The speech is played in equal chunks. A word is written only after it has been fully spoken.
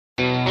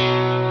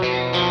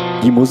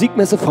Die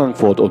Musikmesse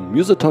Frankfurt und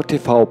Musitalk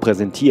TV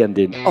präsentieren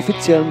den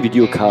offiziellen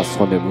Videocast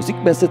von der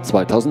Musikmesse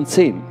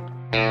 2010.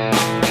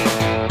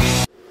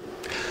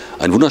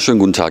 Einen wunderschönen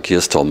guten Tag, hier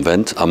ist Tom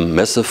Wendt am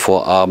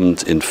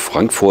Messevorabend in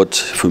Frankfurt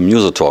für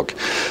Musitalk.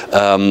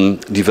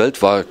 Die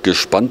Welt war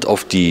gespannt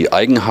auf die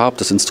Eigenharp,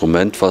 das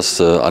Instrument,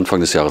 was Anfang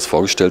des Jahres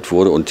vorgestellt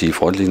wurde, und die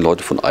freundlichen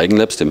Leute von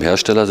Eigenlabs, dem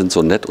Hersteller, sind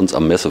so nett, uns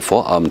am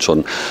Messevorabend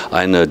schon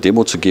eine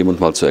Demo zu geben und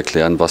mal zu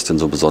erklären, was denn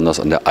so besonders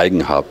an der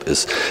Eigenharp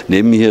ist.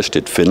 Neben mir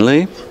steht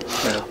Finley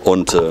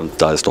und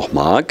da ist noch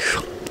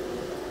Marc.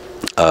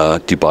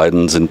 Die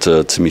beiden sind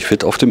ziemlich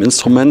fit auf dem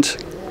Instrument,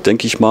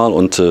 denke ich mal,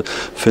 und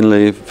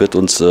Finley wird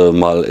uns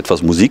mal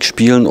etwas Musik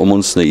spielen, um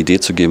uns eine Idee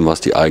zu geben,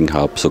 was die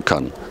Eigenharp so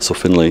kann. So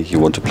Finley,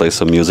 you want to play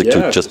some music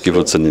to just give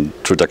us an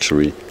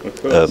introductory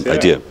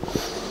idea?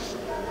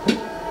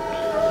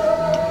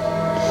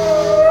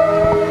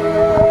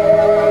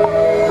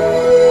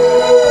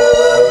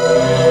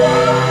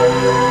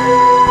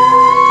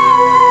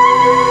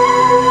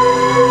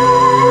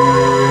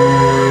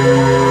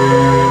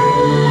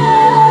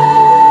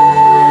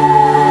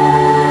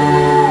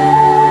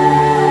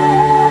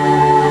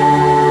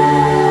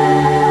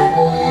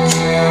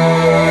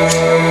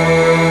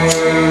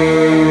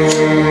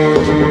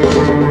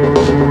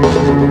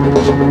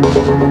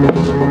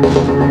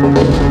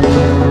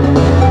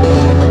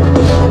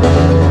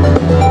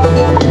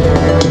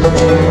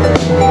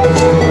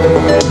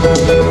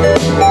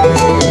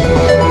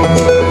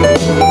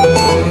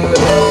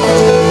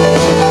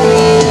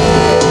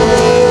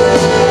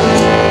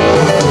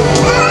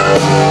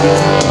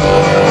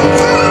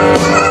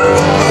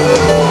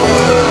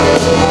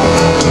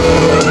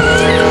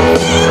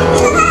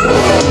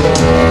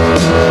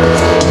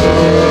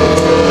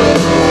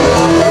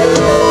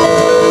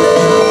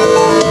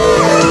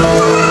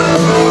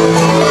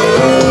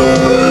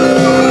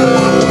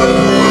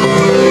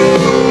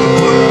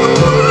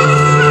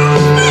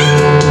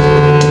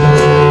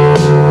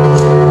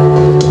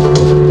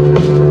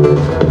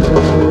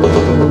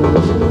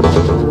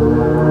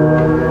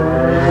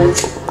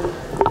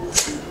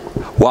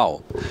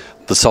 Wow,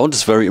 the sound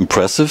is very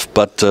impressive,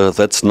 but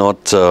that's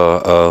not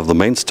the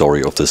main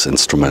story of this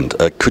instrument.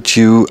 Could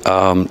you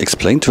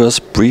explain to us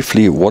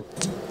briefly what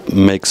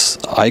makes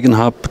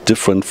Eigenharp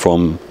different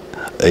from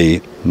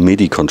a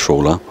MIDI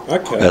controller,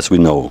 as we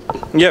know?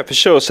 Yeah, for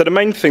sure. So the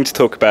main thing to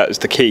talk about is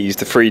the keys,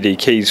 the 3D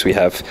keys we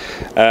have.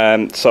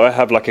 So I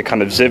have like a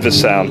kind of ziver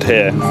sound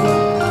here.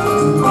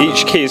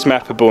 Each key is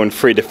mappable in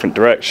 3 different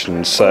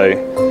directions, so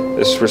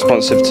it's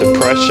responsive to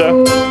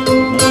pressure.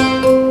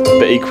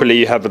 But equally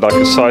you have like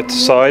a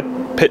side-to-side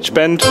pitch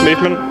bend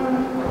movement,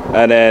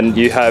 and then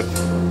you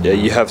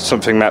have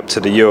something mapped to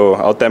the yaw.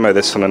 I'll demo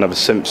this on another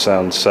synth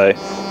sound. So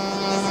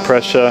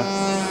pressure,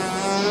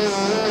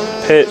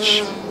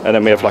 pitch, and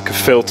then we have like a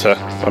filter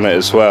on it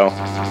as well.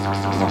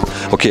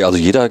 Okay, also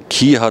jeder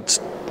Key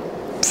hat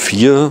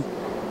 4,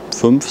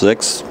 5,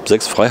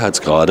 6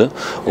 Freiheitsgrade,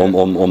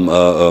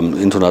 um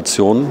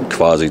Intonationen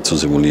quasi zu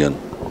simulieren.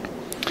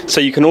 So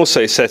you can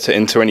also set it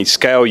into any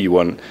scale you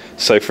want.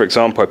 So for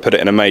example, I put it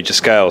in a major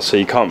scale, so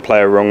you can't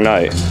play a wrong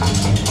note.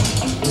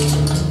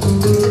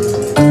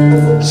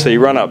 So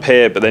you run up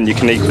here, but then you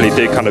can equally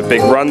do kind of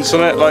big runs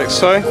on it, like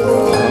so.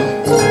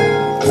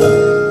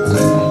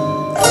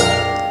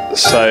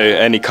 So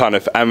any kind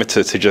of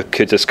amateur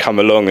could just come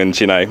along and,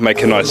 you know,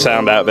 make a nice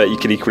sound out of it. You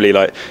could equally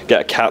like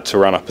get a cat to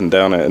run up and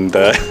down it and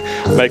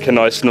make a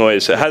nice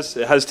noise. It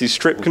has these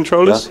strip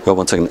controllers. Ja,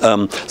 one second.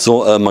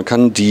 Man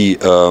kann die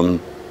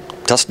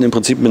Tasten im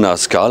Prinzip mit einer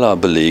Skala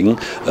belegen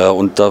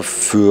und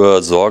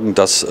dafür sorgen,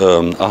 dass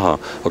aha,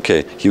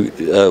 okay,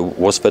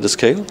 was that a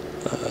scale?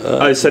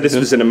 Oh, so this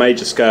was in a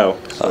major scale.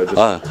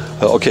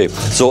 So okay.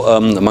 So,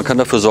 man kann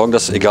dafür sorgen,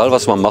 dass egal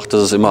was man macht,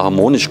 dass es immer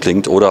harmonisch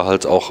klingt oder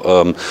halt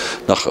auch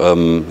nach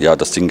ja,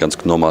 das Ding ganz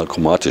normal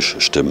chromatisch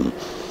stimmen.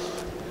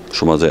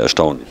 Schon mal sehr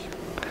erstaunlich.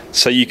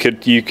 So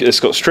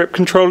it's got strip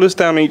controllers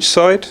down each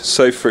side.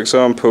 So for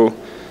example,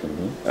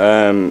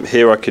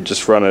 here I could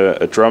just run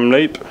a drum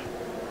loop.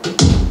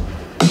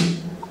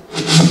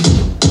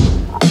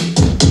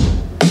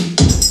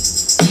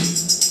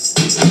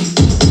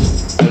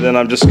 And then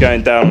I'm just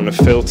going down on a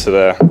filter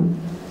there.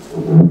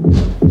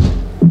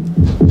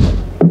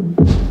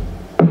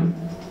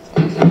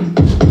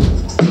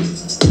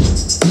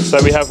 So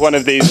we have one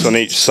of these on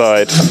each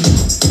side.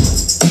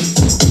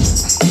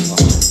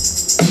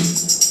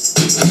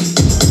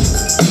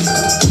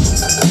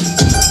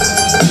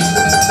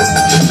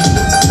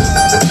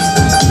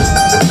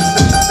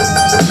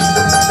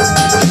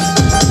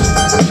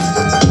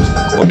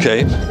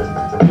 Okay.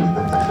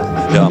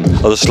 Ja,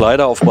 also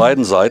Slider auf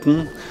beiden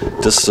Seiten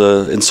des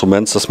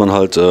Instruments, dass man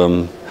halt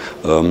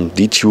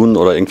detunen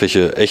oder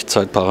irgendwelche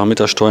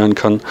Echtzeitparameter steuern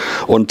kann.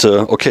 Und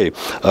okay,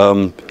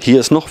 hier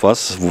ist noch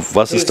was.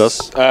 Was ist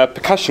das?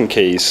 Percussion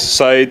Keys.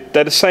 So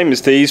they're the same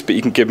as these, but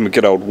you can give them a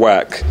good old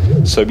whack.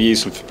 So we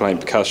use them for playing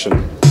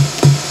percussion.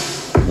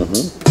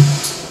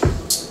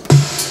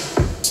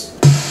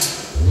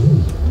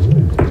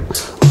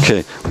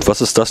 Okay, und was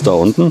ist das da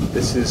unten?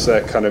 This is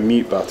a kind of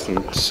mute button.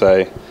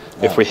 So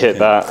if we hit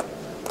that,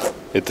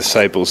 it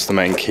disables the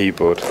main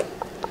keyboard.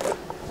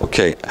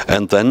 Okay,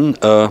 and then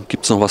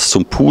gibt's noch was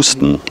zum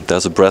Pusten.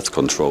 There's a breath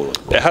controller.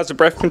 It has a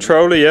breath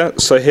controller, yeah.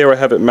 So here I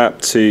have it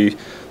mapped to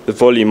the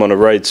volume on a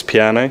Rhodes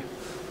piano,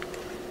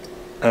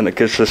 and it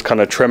gives this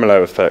kind of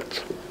tremolo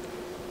effect.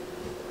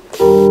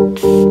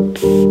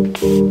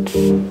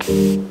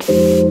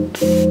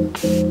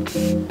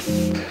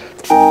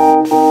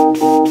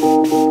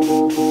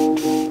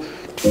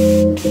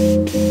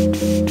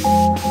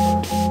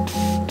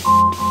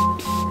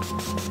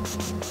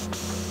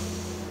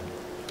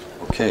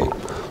 Okay,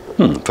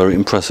 very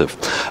impressive.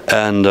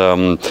 And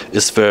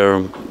is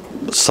there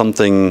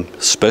something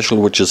special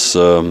which is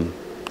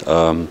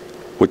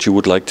which you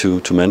would like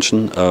to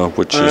mention,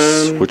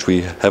 which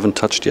we haven't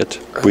touched yet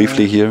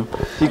briefly here?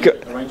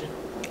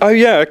 Oh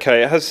yeah,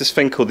 okay. It has this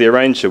thing called the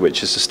Arranger,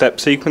 which is a step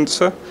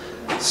sequencer.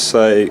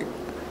 So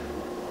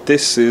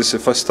this is,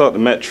 if I start the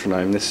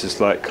metronome, this is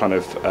like kind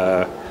of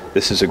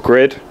this is a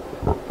grid.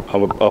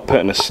 I'll put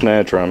in a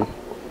snare drum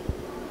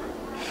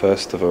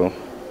first of all.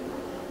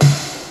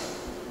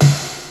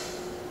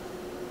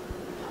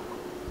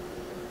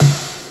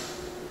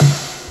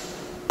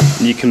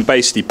 You can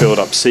basically build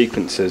up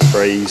sequences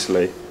very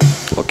easily.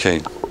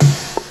 Okay.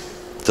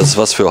 Das ist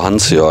was für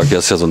Hans-Jörg. Er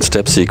ist ja so ein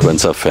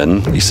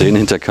Step-Sequencer-Fan. Ich sehe ihn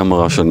hinter der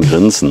Kamera schon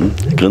grinsen.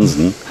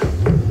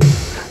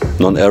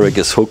 Non-Eric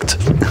is hooked.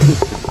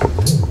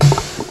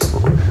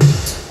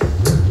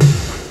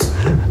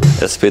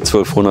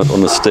 SP1200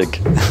 on a stick.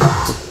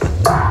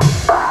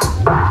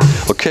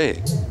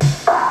 Okay.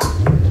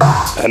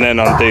 And then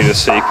undo the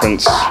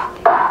sequence.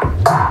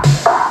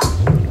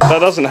 That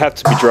doesn't have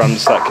to be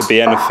drums, that could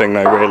be anything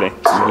though, really.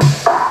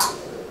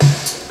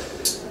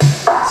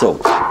 So,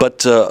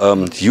 but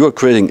you are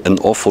creating an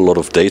awful lot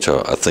of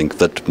data, I think,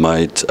 that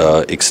might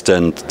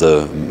extend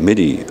the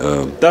MIDI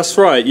That's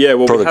right, yeah.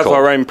 Well, protocol. we have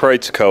our own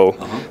protocol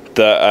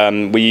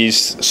that we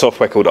use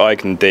software called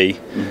Eigen,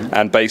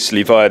 and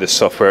basically via this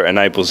software it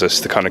enables us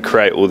to kind of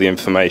create all the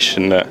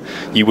information that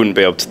you wouldn't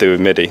be able to do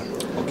with MIDI.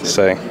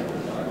 Okay.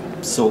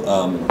 So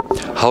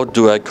how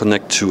do I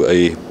connect to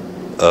a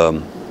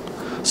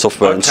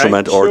software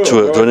instrument or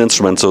to an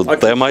instrument? So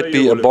there might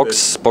be a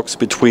box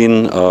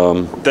between.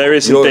 There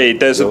is indeed.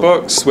 There's a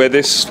box where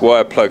this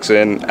wire plugs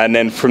in, and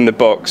then from the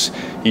box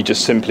you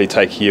just simply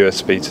take a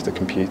USB to the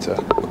computer.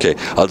 Okay,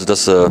 also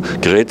das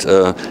Gerät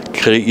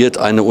kreiert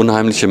eine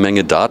unheimliche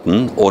Menge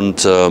Daten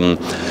und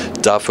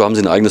dafür haben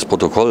sie ein eigenes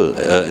Protokoll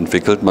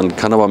entwickelt. Man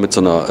kann aber mit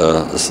so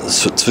einer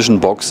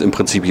Zwischenbox im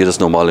Prinzip jedes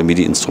normale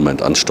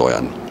MIDI-Instrument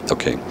ansteuern.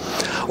 Okay.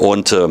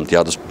 Und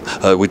ja, das,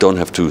 we don't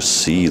have to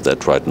see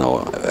that right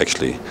now,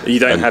 actually. You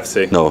don't have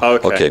to? No. Oh,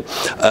 okay.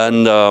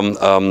 And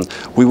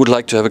we would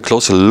like to have a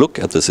closer look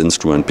at this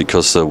instrument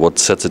because what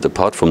sets it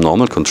apart from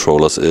normal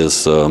controllers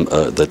is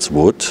that's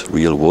wood,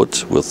 real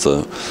wood, with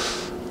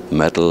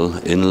metal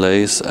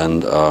inlays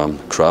and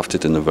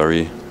crafted in a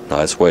very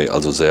nice way.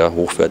 Also sehr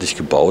hochwertig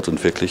gebaut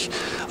und wirklich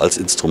als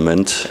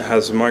Instrument. It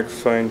has a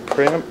microphone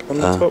preamp on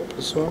the top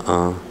as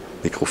well.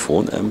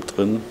 Mikrofonamp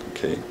drin,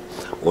 okay.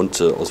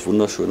 Und aus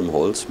wunderschönem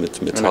Holz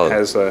mit Metall. And it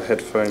has a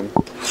headphone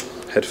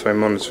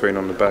monitoring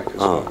on the back as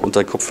well. Und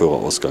ein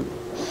Kopfhörerausgang.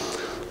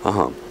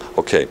 Aha,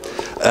 okay.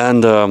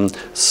 And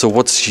so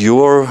what's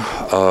your,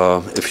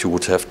 if you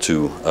would have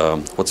to,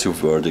 what's your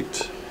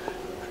verdict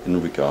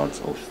in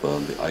regards of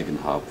the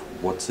Eigenharp?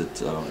 What's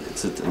it?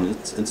 Is it an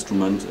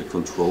instrument, a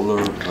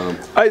controller?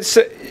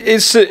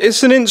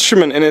 It's an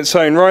instrument in its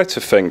own right, I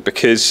think,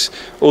 because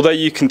although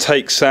you can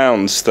take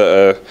sounds that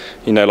are,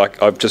 you know,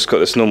 like I've just got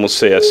this normal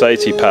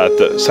CS80 pad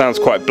that sounds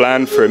quite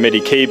bland for a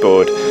MIDI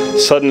keyboard,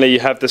 suddenly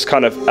you have this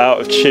kind of out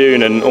of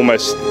tune and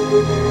almost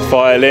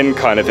violin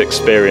kind of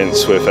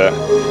experience with it,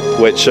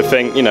 which I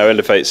think, you know,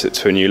 elevates it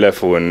to a new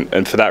level,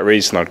 and for that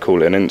reason I'd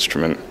call it an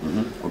instrument.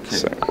 Mm-hmm. Okay.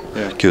 So,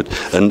 yeah. Good.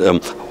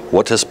 And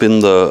what has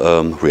been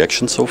the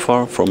reaction so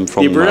far from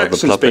the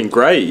reaction's the public? been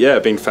great, yeah,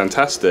 been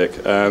fantastic.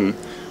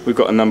 We've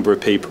got a number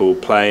of people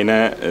playing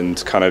it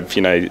and kind of,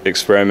 you know,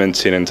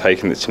 experimenting and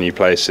taking it to new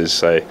places.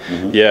 So,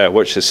 yeah,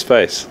 watch this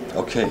space.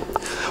 Okay.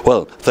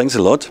 Well, thanks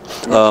a lot.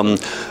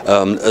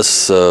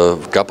 Es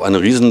gab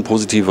eine riesen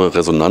positive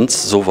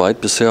Resonanz soweit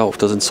bisher auf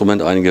das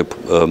Instrument. Einige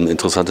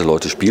interessante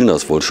Leute spielen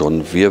das wohl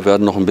schon. Wir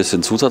werden noch ein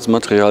bisschen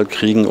Zusatzmaterial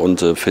kriegen und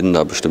finden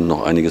da bestimmt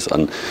noch einiges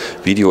an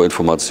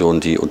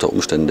Videoinformationen, die unter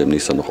Umständen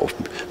demnächst dann noch auf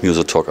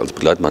Musitalk als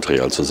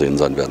Begleitmaterial zu sehen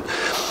sein werden.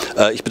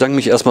 Ich bedanke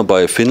mich erstmal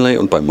bei Finley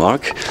und bei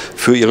Marc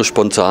für Ihre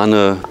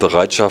spontane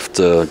Bereitschaft,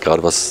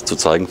 gerade was zu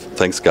zeigen.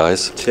 Thanks,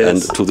 guys. Cheers.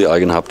 And to the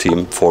Eigenharp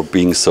team for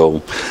being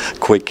so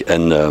quick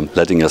and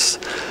letting us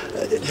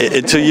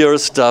into your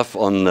stuff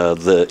on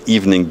the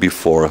evening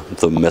before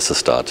the Messe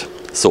start.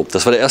 So,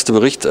 das war der erste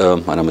Bericht.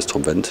 Mein Name ist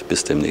Wendt.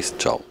 Bis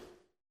demnächst. Ciao.